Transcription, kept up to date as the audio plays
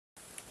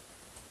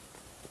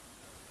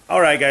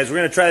Alright guys, we're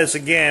gonna try this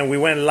again. We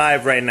went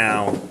live right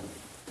now.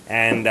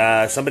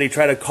 And somebody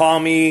tried to call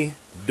me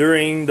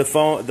during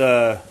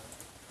during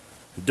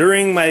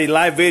my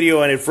live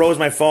video and it froze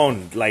my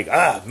phone. Like,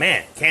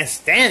 man, can't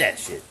stand that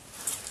shit.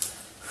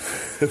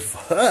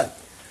 Fuck.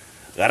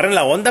 Agarren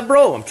la onda,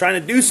 bro. I'm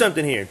trying to do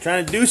something here.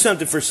 Trying to do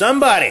something for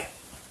somebody.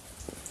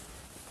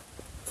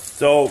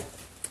 So,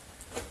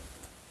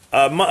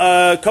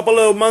 a couple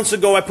of months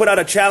ago, I put out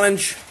a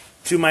challenge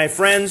to my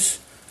friends,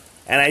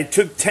 and I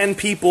took 10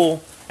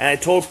 people, and I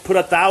put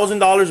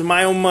 $1,000 of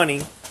my own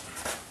money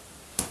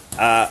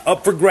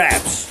up for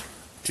grabs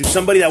to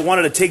somebody that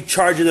wanted to take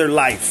charge of their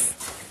life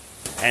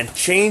and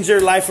change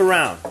their life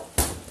around.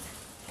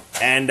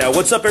 And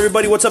what's up,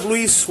 everybody? What's up,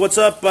 Luis? What's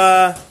up,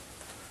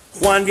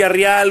 Juan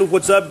Villarreal?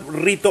 What's up,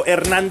 Rito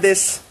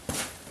Hernandez?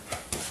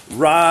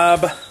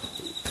 Rob?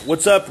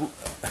 What's up,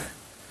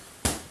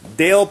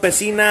 Dale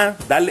Pesina?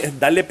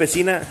 Dale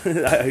Pesina?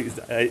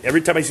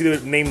 Every time I see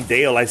the name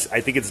Dale, I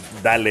think it's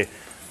Dale.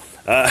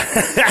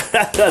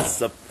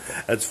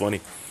 That's funny.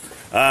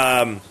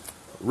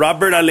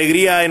 Robert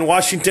Alegría in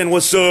Washington.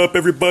 What's up,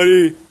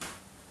 everybody?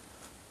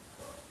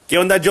 ¿Qué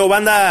onda, Joe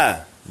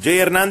Banda? Jay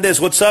Hernandez,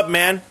 what's up,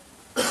 man?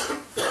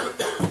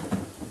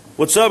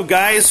 What's up,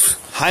 guys?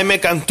 Jaime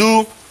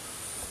Cantú.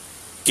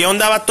 ¿Qué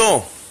onda,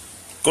 vato?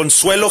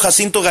 Consuelo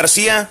Jacinto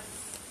García.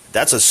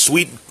 That's a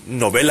sweet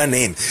novela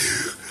name.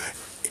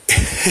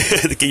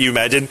 Can you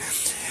imagine?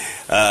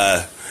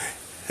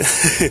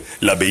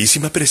 La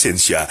bellísima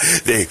presencia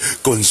de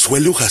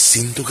Consuelo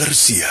Jacinto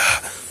García.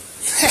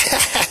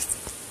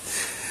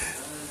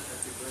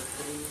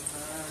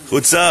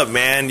 What's up,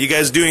 man? You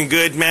guys doing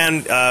good,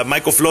 man?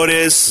 Michael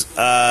Flores,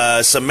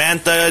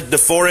 Samantha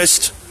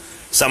DeForest,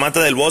 Samantha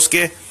del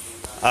Bosque.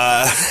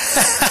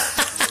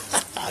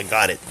 I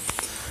got it.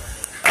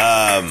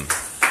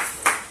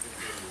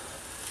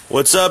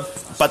 What's up,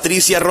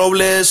 Patricia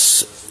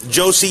Robles,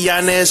 Josie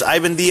Yanes,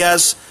 Ivan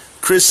Diaz,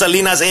 Chris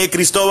Salinas. Hey,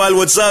 Cristobal,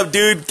 what's up,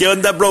 dude? ¿Qué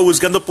onda, bro?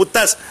 Buscando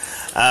putas.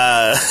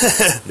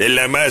 De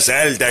la más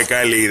alta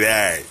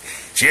calidad.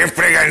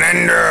 Siempre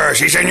ganando.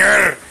 Sí,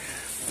 señor.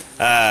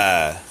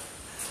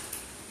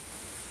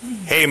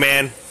 Hey,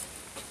 man.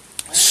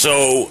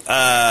 So,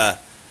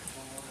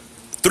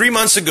 3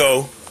 months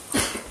ago,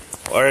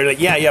 or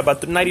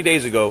about 90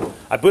 days ago,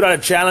 I put out a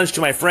challenge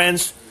to my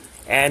friends,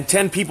 and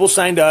 10 people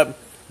signed up.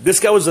 This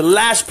guy was the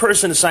last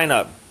person to sign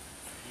up.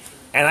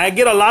 And I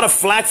get a lot of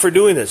flack for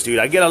doing this, dude.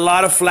 I get a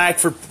lot of flack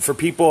for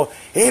people.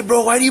 Hey,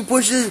 bro, why do you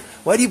push this?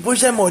 Why do you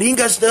push that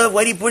Moringa stuff?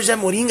 Why do you push that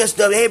Moringa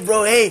stuff? Hey,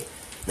 bro, hey.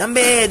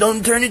 Nambe,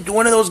 don't turn into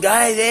one of those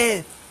guys,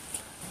 eh?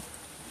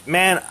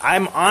 Man,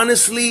 I'm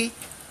honestly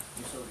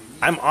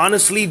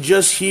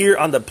just here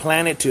on the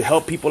planet to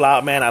help people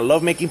out, man. I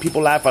love making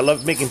people laugh. I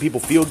love making people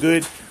feel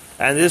good.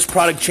 And this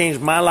product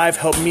changed my life,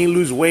 helped me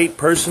lose weight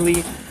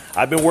personally.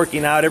 I've been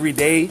working out every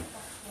day.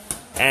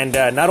 And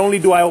not only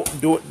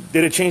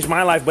did it change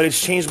my life, but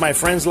it's changed my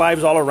friends'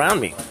 lives all around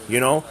me. You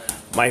know,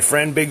 my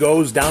friend Big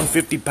O's down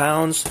 50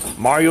 pounds.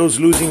 Mario's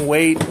losing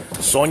weight.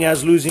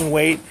 Sonia's losing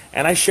weight.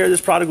 And I share this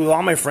product with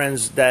all my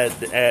friends that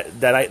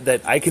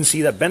I can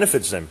see that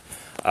benefits them.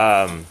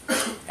 And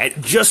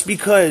just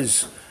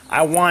because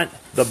I want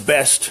the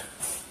best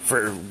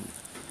for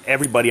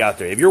everybody out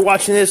there. If you're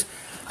watching this,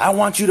 I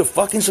want you to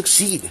fucking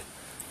succeed.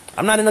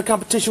 I'm not in a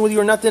competition with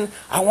you or nothing.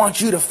 I want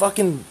you to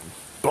fucking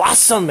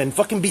blossom and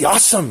fucking be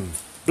awesome.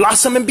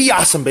 Blossom and be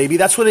awesome, baby.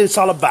 That's what it's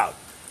all about.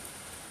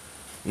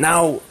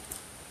 Now,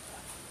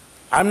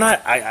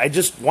 I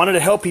just wanted to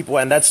help people,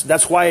 and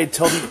that's why I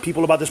tell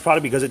people about this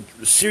product, because it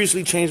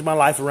seriously changed my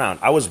life around.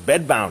 I was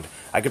bedbound.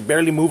 I could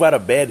barely move out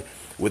of bed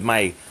with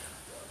my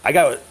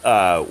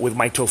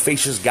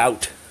tophaceous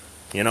gout,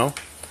 you know?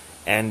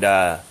 And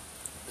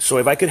so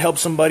if I could help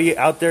somebody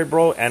out there,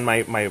 bro, and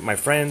my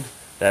friend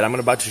that I'm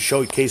about to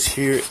showcase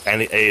here,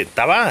 and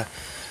está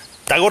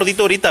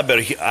gordito ahorita, but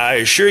I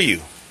assure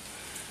you,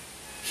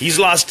 he's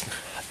lost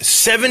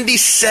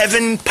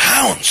 77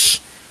 pounds.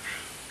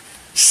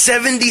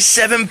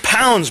 77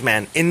 pounds,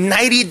 man, in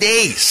 90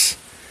 days.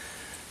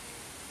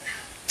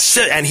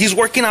 And he's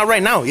working out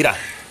right now. Mira,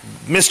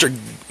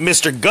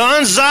 Mr.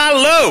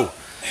 Gonzalo.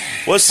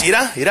 What's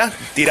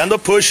tirando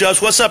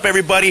push-ups. What's up,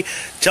 everybody?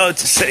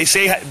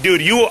 Say,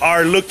 dude, you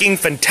are looking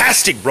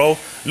fantastic, bro.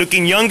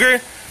 Looking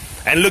younger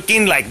and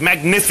looking like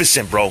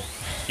magnificent, bro.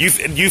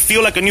 You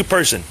feel like a new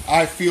person.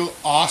 I feel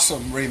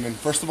awesome, Raymond.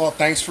 First of all,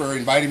 thanks for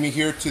inviting me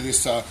here to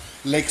this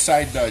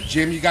lakeside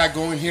gym you got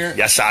going here.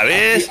 Ya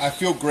sabes. I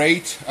feel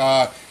great.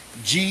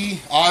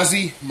 G,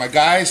 Ozzy, my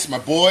guys, my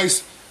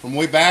boys from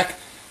way back.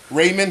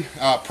 Raymond,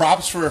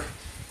 props for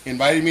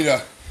inviting me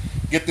to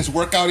get this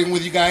workout in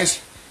with you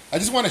guys. I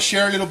just want to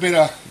share a little bit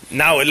of...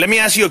 Now, let me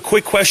ask you a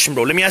quick question,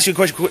 bro. Let me ask you a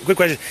quick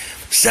question.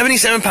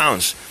 77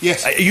 pounds.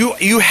 Yes.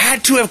 You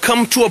had to have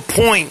come to a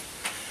point...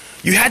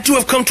 You had to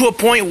have come to a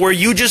point where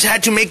you just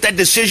had to make that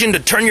decision to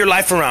turn your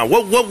life around.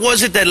 What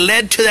was it that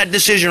led to that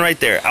decision right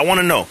there? I want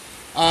to know.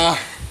 I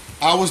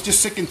was just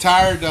sick and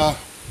tired,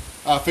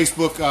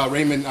 Facebook,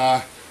 Raymond.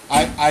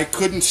 I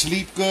couldn't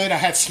sleep good. I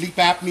had sleep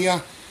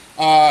apnea.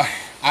 I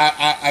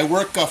I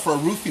work for a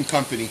roofing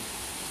company.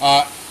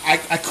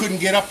 I couldn't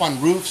get up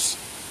on roofs.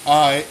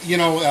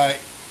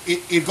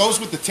 It goes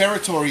with the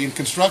territory in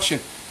construction.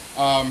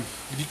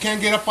 If you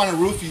can't get up on a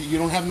roof, you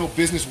don't have no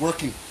business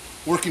working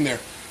there.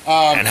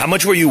 And how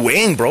much were you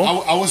weighing, bro?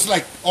 I was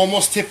like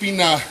almost tipping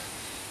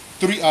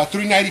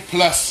 390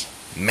 plus.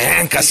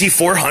 Man, casi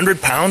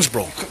 400 pounds,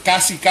 bro.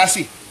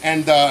 Casi.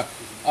 And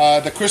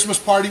the Christmas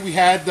party we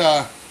had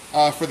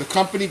for the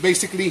company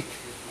basically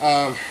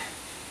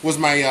was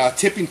my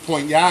tipping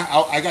point. Yeah,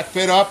 I got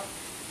fed up.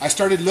 I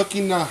started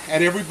looking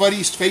at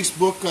everybody's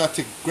Facebook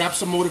to grab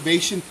some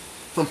motivation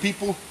from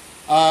people.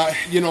 I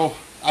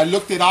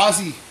looked at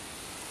Ozzy.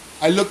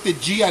 I looked at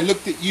G. I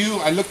looked at you.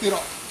 I looked at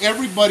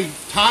everybody.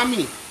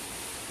 Tommy,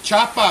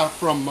 Chapa,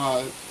 from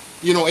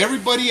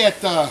everybody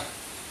at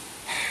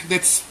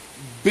that's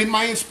been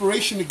my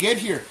inspiration to get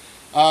here.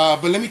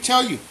 But let me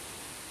tell you,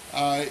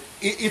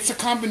 it's a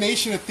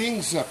combination of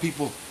things,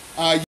 people.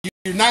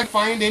 You're not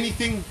find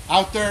anything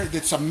out there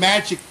that's a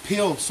magic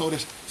pill, so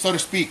to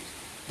speak.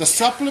 The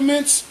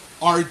supplements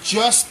are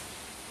just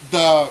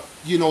the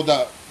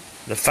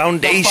foundation. The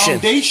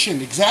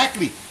foundation,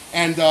 exactly.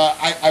 And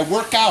I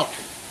work out.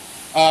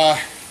 I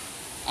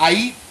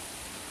eat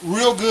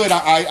real good.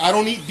 I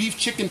don't eat beef,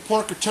 chicken,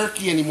 pork, or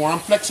turkey anymore. I'm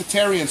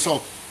flexitarian,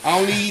 so I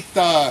only eat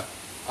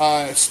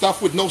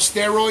stuff with no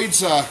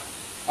steroids,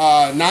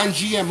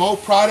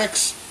 non-GMO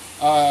products,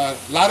 a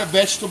lot of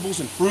vegetables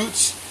and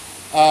fruits.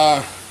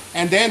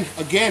 And then,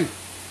 again,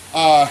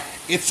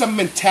 it's a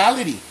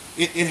mentality.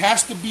 It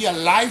has to be a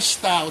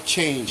lifestyle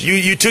change.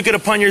 You took it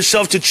upon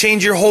yourself to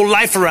change your whole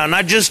life around.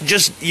 Not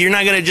just you're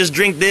not going to just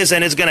drink this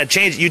and it's going to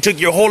change. You took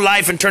your whole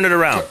life and turned it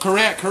around.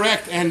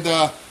 Correct. And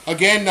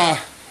again,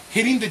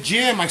 hitting the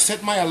gym, I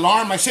set my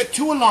alarm. I set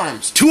 2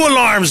 alarms. 2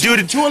 alarms,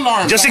 dude. 2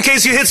 alarms. Just in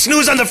case you hit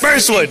snooze on the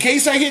first one. In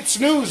case I hit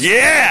snooze.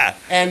 Yeah.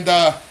 And,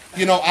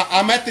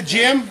 I'm at the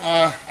gym.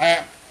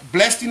 I'm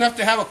blessed enough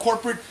to have a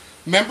corporate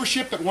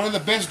membership at one of the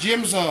best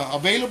gyms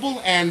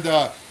available. And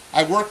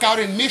I work out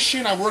in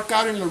Mission. I work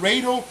out in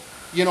Laredo.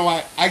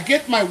 I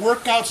get my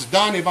workouts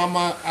done. If I'm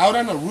out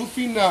on a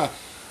roofing,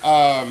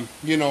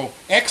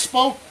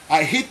 expo,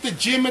 I hit the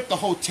gym at the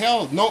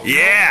hotel. No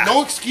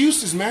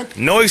excuses, man.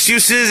 No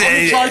excuses. I'm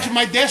in charge of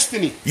my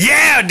destiny.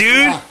 Yeah,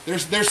 dude.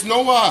 There's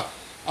no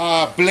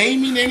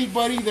blaming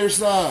anybody.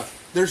 There's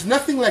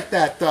nothing like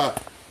that.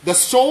 The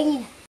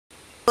sole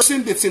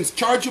person that's in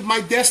charge of my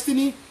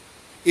destiny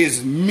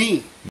is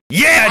me.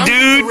 Yeah, I'm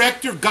dude. the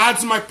director.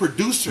 God's my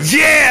producer.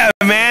 Yeah,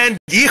 man.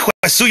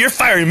 So you're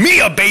firing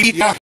me up, baby.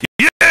 Yeah.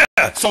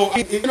 So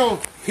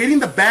hitting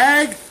the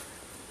bag,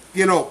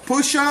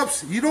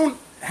 push-ups. You don't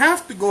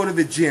have to go to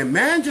the gym,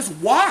 man. Just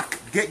walk.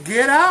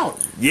 Get out.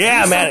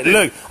 Yeah, man.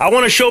 Look, I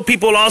want to show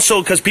people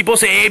also, because people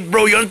say, hey,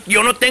 bro, yo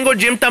no tengo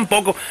gym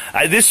tampoco.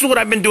 This is what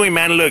I've been doing,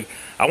 man. Look,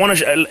 I want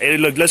to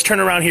look. Let's turn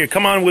around here.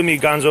 Come on with me,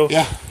 Gonzo.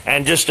 Yeah.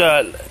 And just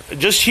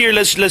here.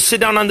 Let's sit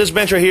down on this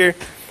bench right here,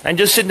 and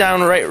just sit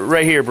down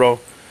right here, bro.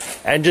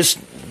 And just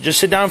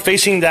sit down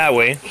facing that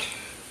way,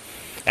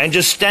 and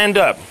just stand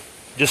up.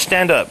 Just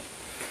stand up.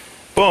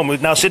 Boom.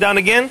 Now sit down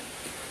again,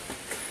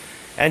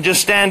 and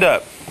just stand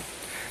up.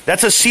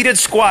 That's a seated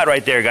squat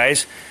right there,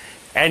 guys.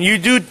 And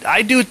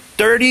I do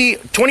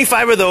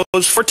 25 of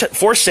those,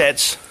 4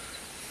 sets.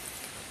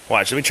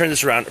 Watch, let me turn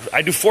this around.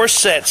 I do 4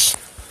 sets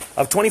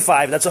of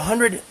 25. That's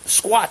 100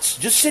 squats,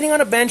 just sitting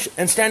on a bench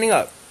and standing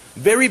up.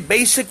 Very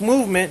basic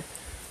movement.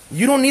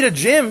 You don't need a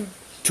gym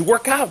to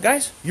work out,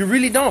 guys. You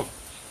really don't.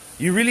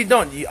 You really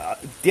don't. You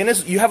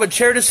have a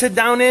chair to sit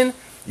down in.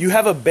 You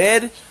have a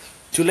bed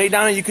to lay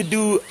down, and you could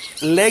do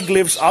leg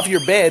lifts off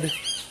your bed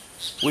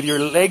with your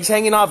legs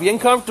hanging off. You're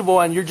uncomfortable,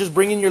 and you're just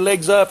bringing your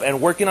legs up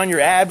and working on your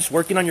abs,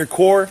 working on your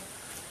core.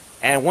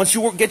 And once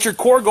you get your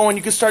core going,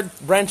 you can start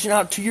branching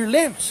out to your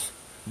limbs.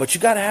 But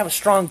you got to have a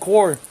strong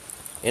core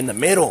in the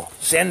middle,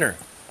 center.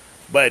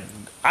 But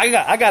I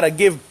got to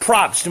give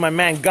props to my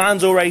man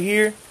Gonzo right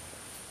here.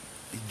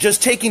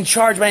 Just taking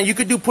charge, man. You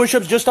could do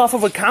push-ups just off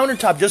of a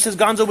countertop, just as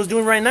Gonzo was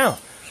doing right now.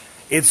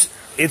 It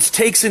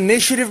takes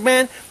initiative,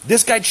 man.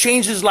 This guy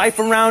changed his life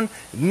around.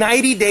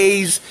 90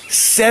 days,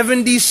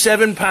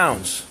 77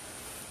 pounds.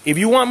 If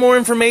you want more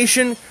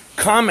information,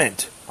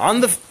 comment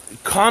on the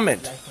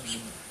comment.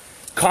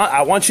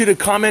 I want you to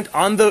comment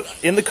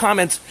in the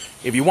comments.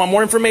 If you want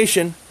more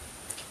information,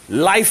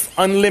 Life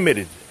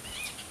Unlimited.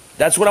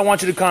 That's what I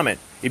want you to comment.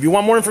 If you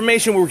want more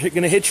information, we're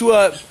going to hit you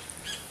up.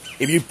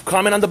 If you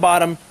comment on the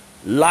bottom,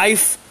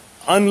 Life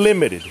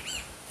Unlimited.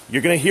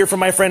 You're going to hear from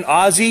my friend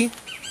Ozzy.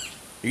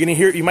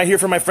 You might hear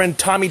from my friend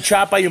Tommy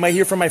Chapa. You might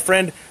hear from my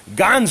friend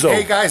Gonzo.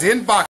 Hey guys,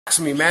 inbox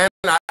me, man.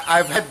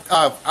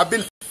 I've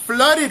been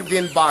flooded with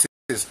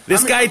inboxes.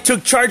 This guy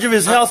took charge of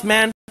his health,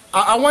 man.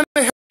 I want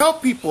to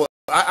help people.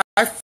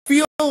 I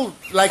feel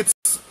like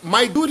it's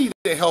my duty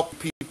to help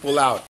people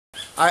out.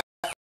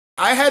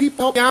 I had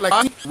people help me out,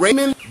 like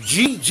Raymond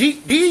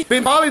G.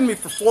 Been calling me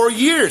for 4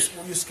 years.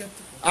 Were you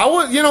skeptical?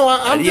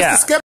 I'm just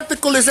as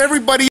skeptical as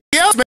everybody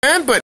else,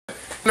 man. But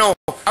I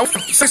was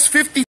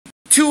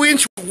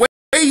 52-inch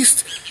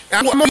waist,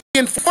 and I'm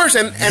reinforced,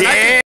 and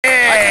I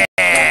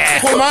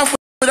can pull them off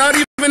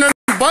without even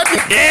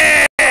unbuttoning.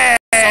 Yeah!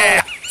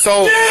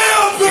 So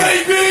Yeah,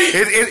 baby!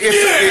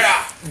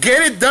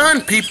 get it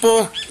done,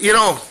 people. You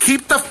know,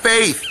 keep the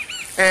faith,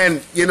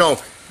 and you know,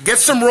 get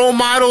some role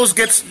models.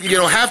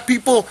 Have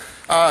people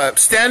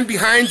stand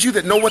behind you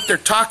that know what they're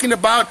talking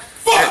about.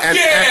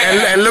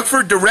 And look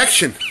for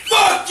direction.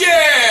 Fuck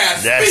yeah!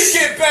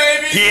 Speak it,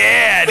 baby!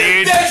 Yeah,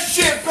 dude. Speak that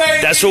shit,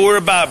 baby! That's what we're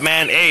about,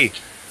 man. Hey,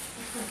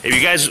 if you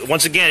guys,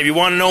 once again, if you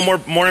want to know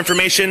more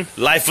information,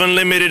 Life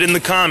Unlimited in the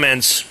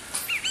comments.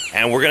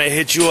 And we're going to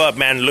hit you up,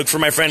 man. Look for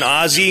my friend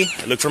Ozzy.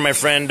 Look for my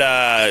friend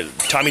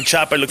Tommy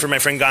Chapa. Look for my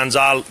friend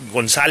Gonzalo.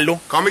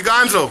 Call me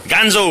Gonzo.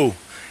 Gonzo.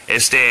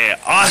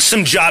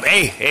 Awesome job.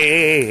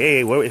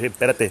 Hey, wait,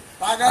 espérate.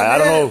 I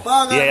don't know.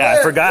 Yeah,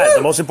 I forgot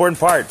the most important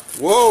part.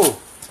 Whoa.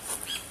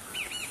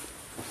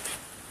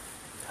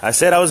 I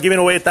said I was giving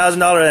away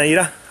 $1,000.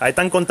 Mira, ahí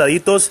están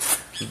contaditos.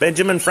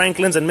 Benjamin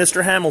Franklin's and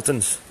Mr.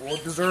 Hamilton's. Well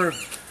deserved.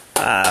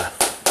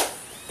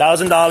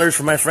 $1,000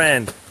 for my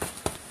friend.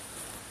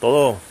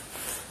 Todo.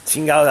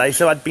 Chingado, ahí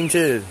se va el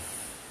pinche.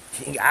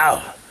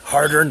 Chingado.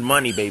 Hard-earned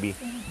money, baby.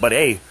 But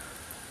hey,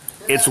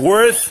 it's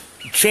worth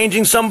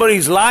changing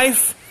somebody's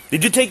life.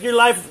 Did you take your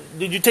life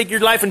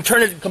and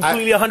turn it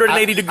completely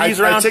 180 degrees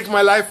around? I take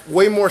my life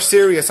way more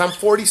serious. I'm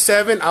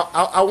 47.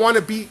 I want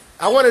to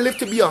live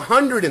to be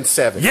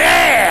 107.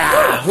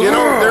 Yeah! You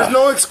know, there's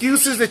no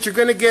excuses that you're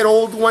going to get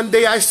old one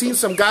day. I've seen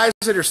some guys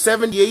that are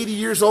 70, 80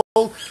 years old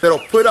that'll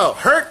put a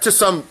hurt to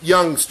some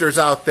youngsters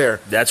out there.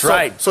 That's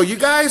right. So you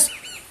guys,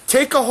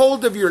 take a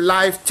hold of your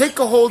life, take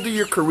a hold of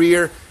your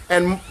career,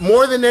 and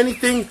more than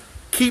anything,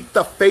 keep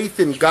the faith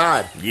in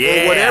God.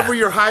 Yeah. Or whatever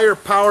your higher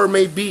power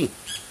may be.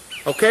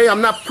 Okay? I'm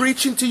not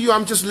preaching to you.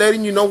 I'm just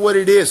letting you know what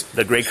it is.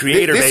 The great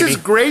creator, this baby. Is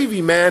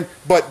gravy, man.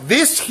 But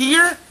this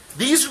here,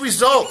 these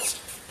results,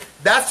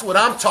 that's what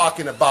I'm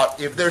talking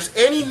about. If there's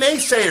any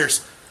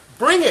naysayers,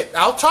 bring it.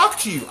 I'll talk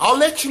to you. I'll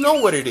let you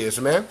know what it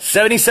is, man.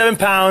 77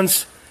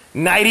 pounds,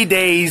 90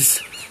 days.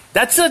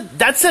 That's a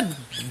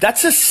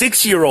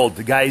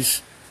 6-year-old,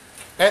 guys.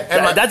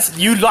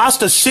 You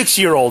lost a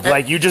 6-year-old.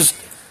 Like you just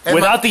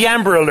without the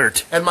Amber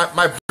Alert. And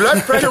my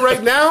blood pressure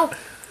right now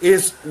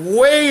is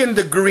way in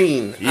the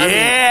green.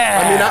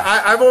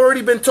 Yeah. I've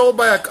already been told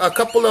by a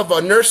couple of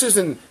nurses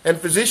and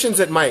physicians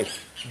that my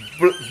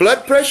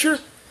blood pressure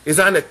is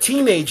on a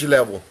teenage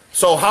level.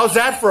 So how's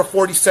that for a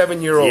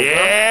 47-year-old?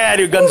 Yeah,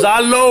 dude,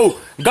 Gonzo,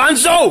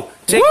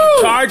 take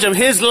charge of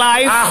his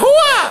life.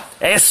 Ahua!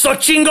 Eso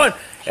chingon.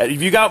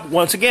 If you got,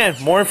 once again,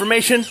 more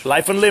information,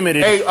 Life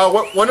Unlimited. Hey,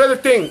 one other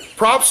thing.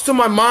 Props to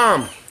my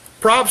mom.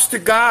 Props to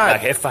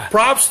God. La jefa.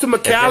 Props to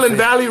McAllen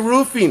Valley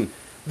Roofing.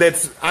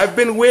 I've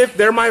been with.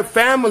 They're my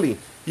family.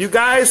 You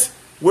guys,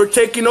 we're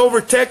taking over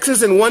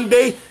Texas, and one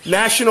day,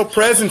 national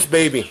presence,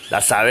 baby. Ya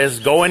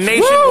sabes, going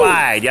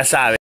nationwide. Ya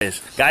sabes.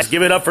 Guys,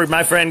 give it up for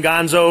my friend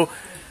Gonzo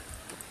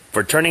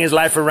for turning his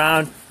life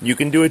around. You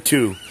can do it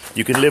too.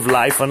 You can live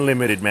life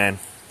unlimited, man.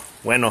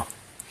 Bueno.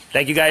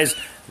 Thank you, guys.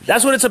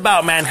 That's what it's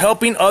about, man.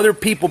 Helping other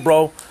people,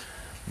 bro.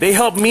 They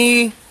help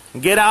me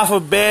get off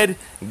of bed,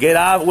 get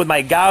out with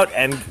my gout,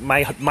 and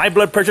my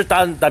blood pressure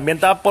también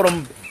está por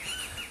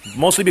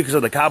mostly because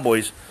of the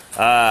Cowboys.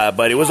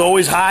 But it was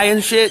always high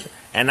and shit.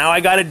 And now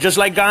I got it just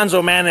like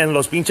Gonzo, man. And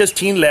los pinches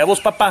teen levels,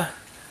 papa.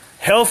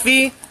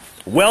 Healthy,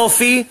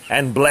 wealthy,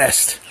 and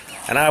blessed.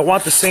 And I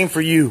want the same for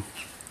you.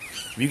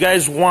 If you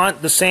guys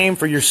want the same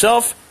for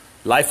yourself,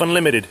 Life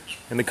Unlimited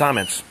in the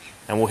comments.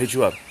 And we'll hit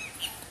you up.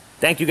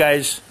 Thank you,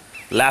 guys.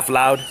 Laugh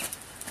loud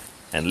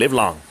and live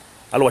long.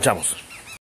 Alo, guachamos.